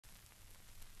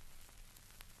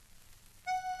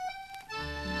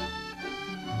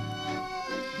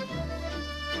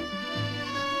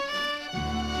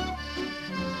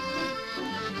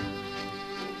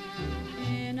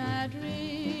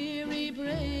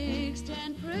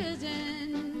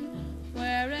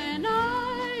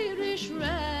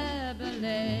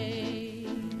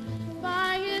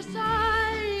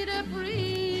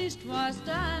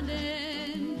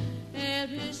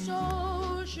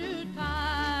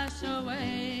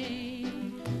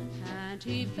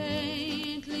And he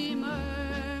faintly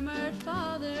murmured,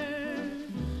 Father,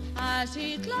 as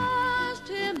he clasped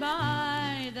him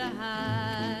by the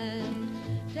hand,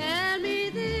 tell me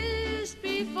this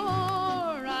before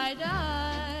I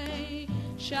die,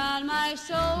 shall my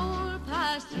soul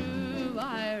pass through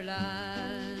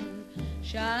Ireland?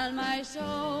 Shall my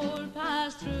soul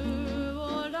pass through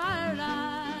old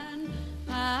Ireland,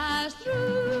 pass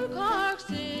through Cork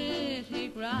City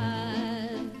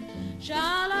grand?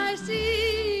 Shall I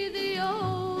see the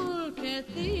old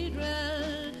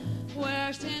cathedral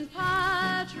where St.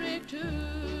 Patrick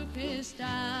took his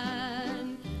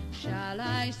stand? Shall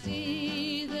I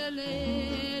see the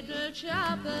little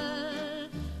chapel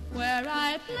where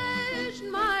I pledged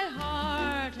my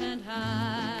heart and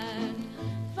hand?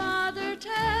 Father,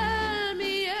 tell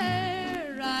me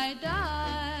ere I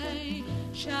die,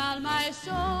 shall my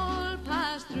soul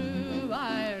pass through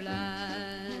Ireland?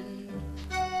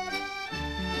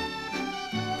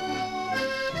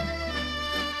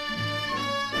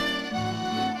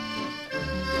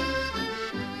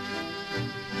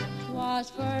 'Twas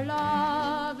for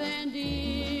love in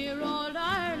dear old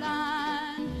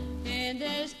Ireland, in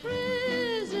this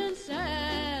prison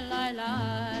cell I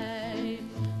lie.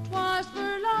 'Twas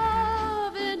for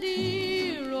love in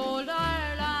dear old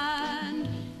Ireland,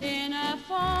 in a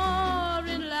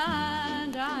foreign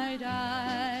land I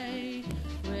die.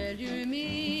 Will you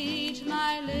meet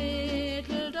my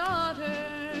little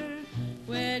daughter?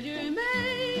 Will you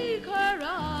make her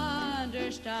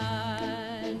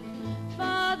understand?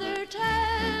 Father,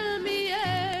 tell me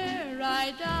ere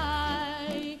I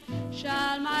die,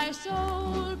 shall my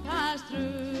soul pass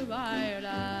through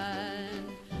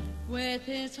Ireland? With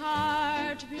his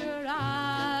heart pure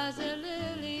as a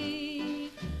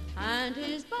lily, and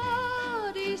his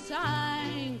body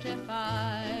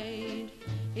sanctified,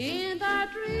 in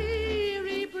that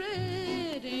dreary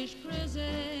British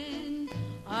prison,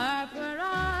 our poor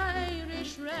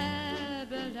Irish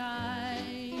rebel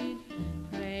died.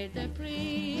 Prayed the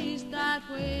priest that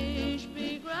wish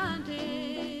be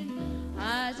granted,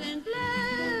 as in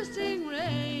blessing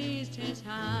raised his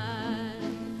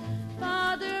hand.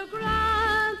 Father,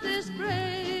 grant this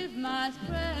brave man's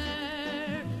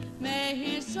prayer, may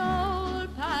his soul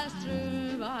pass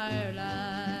through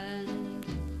Ireland.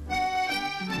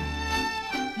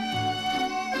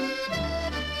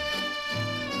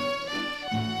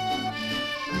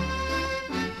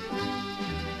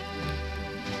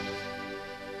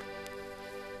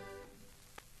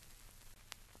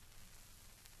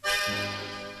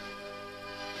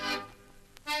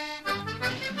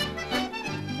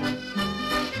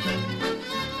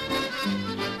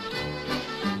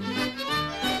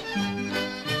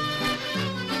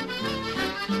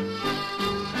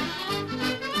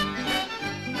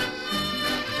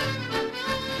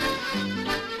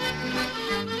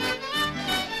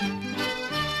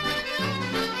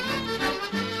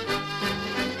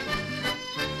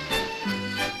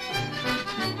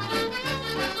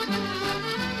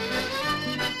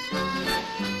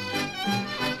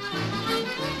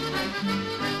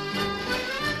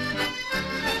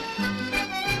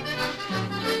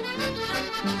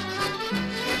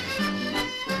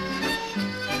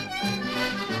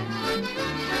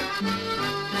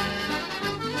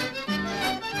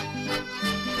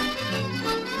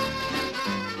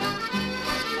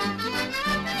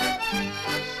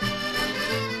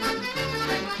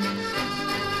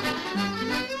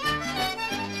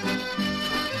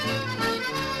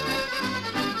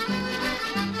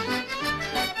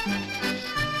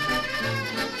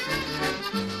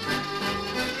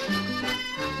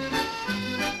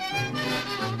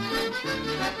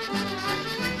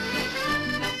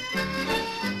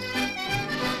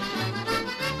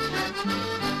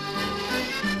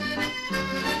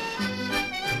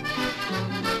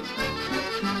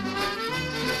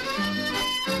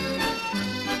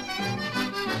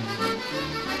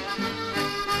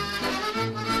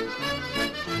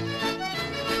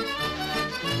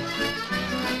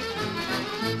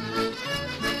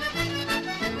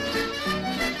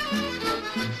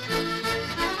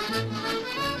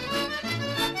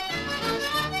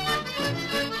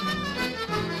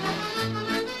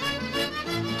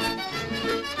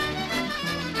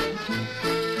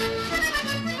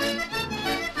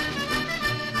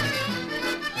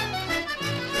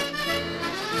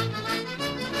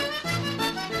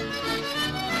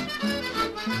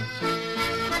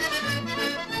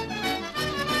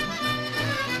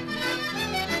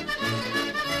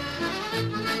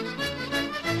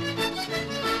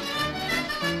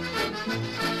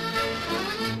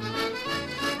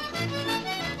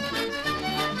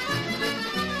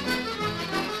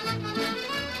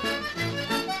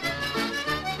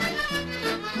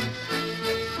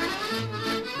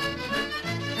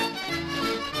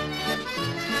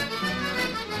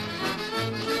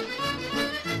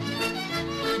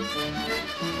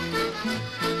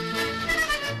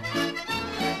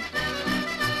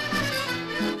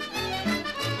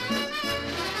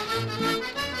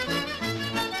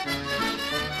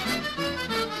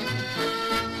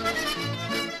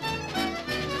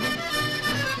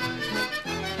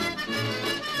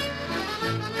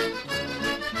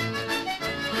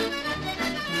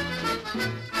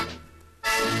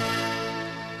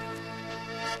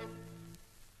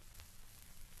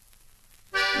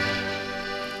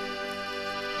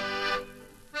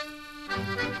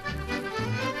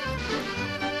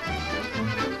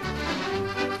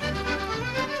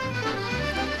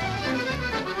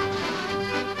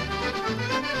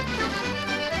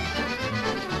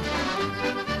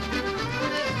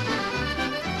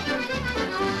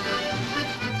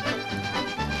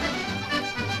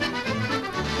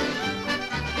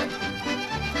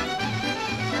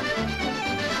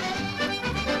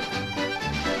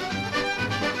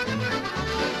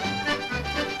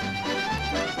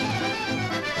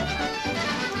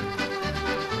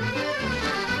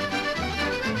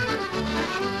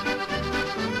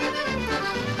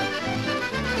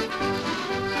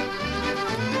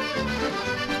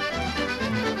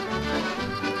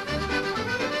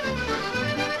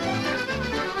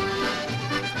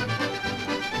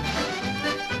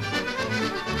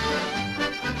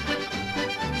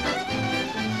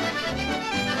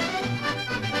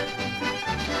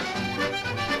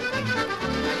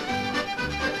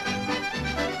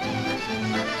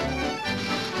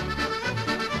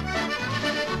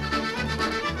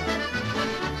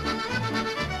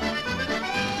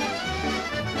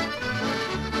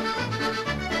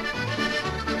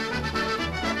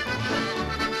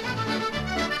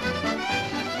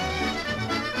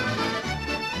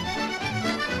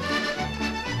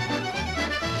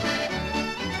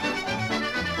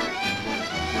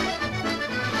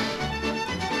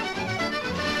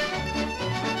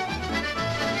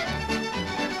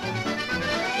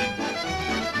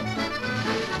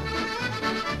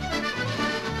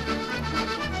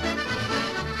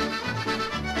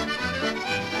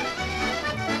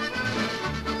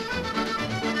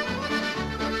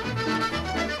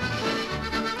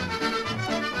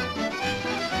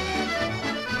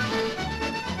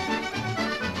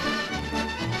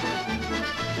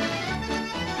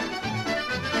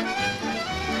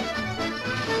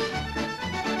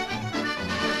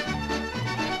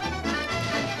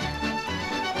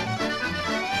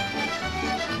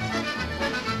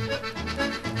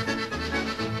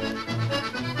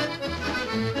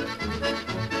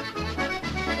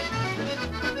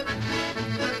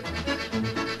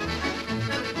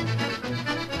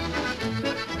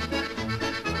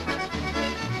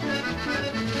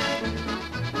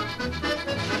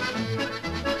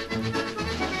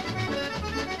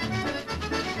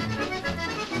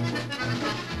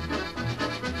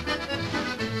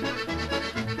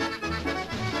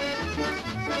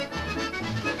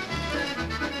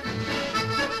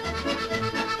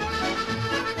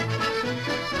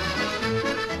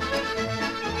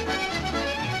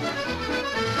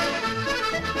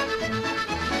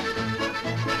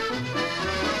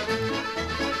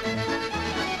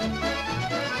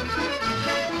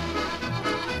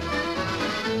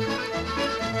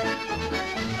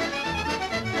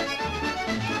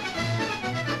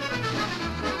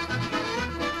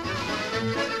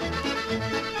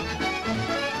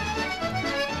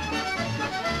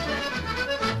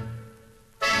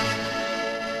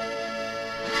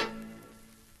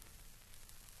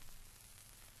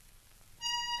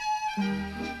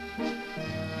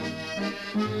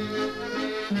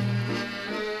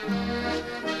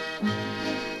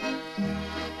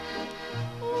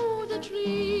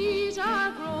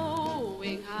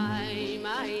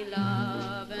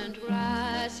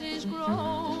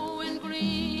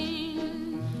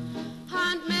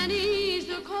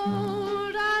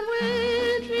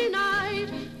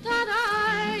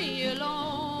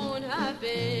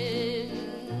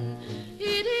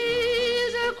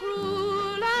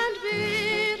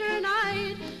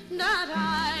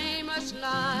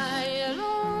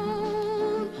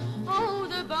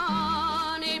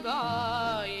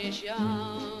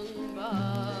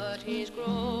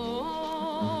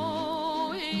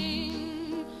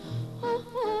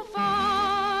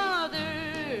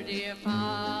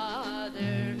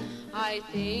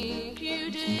 think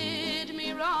you did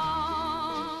me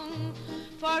wrong,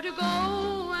 for to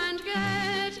go and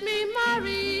get me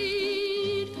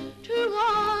married to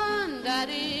one that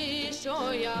is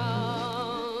so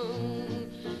young.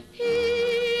 He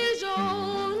is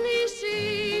only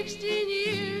 16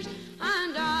 years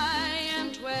and I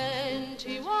am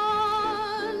 21.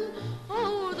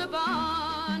 Oh, the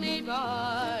bonny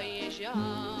boy is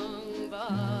young,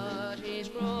 but he's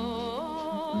growing.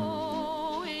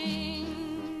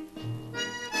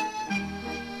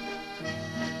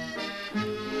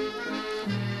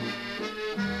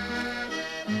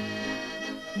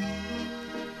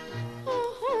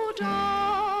 Oh,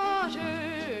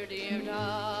 daughter, dear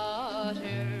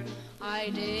daughter, I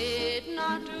did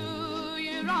not do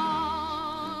you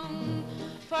wrong,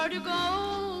 for to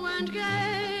go and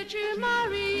get you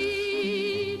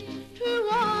married to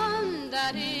one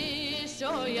that is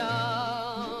so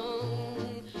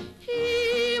young.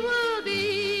 He will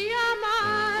be a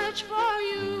match for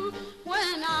you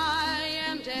when I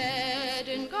am dead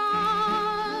and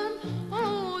gone.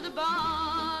 Oh, the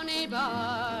bonny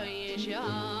boy is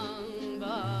young,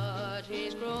 but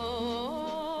he's growing.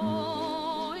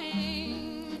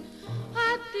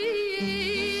 At the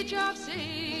age of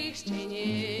 16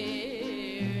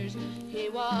 years, he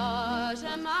was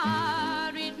a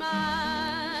married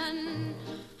man,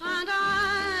 and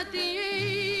at the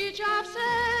age of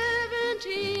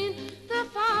 17, the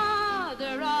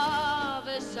father of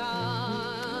a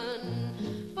son.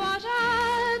 But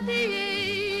at the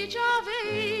age of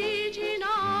 18,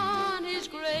 on his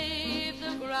grave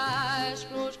the grass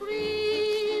grows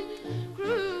green.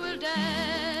 Cruel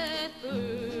death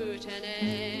put an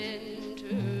end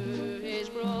to his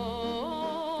growing.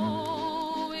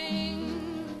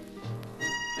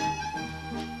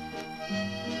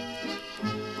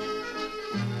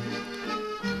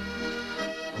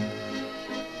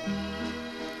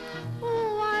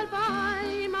 Oh, I'll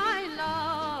buy my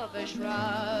love a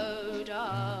shroud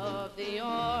of the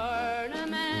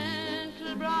ornamental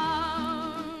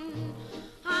brown,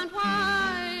 and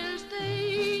whilst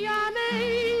they are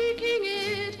making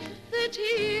it, the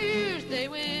tears they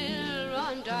will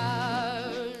run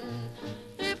down.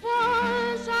 If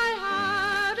once I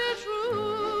had a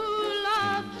true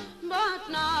love, but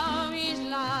now he's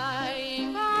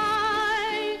lying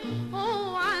by,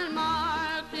 oh, I'll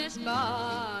mark this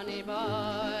bonny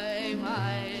boy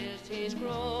whilst he's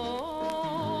growing.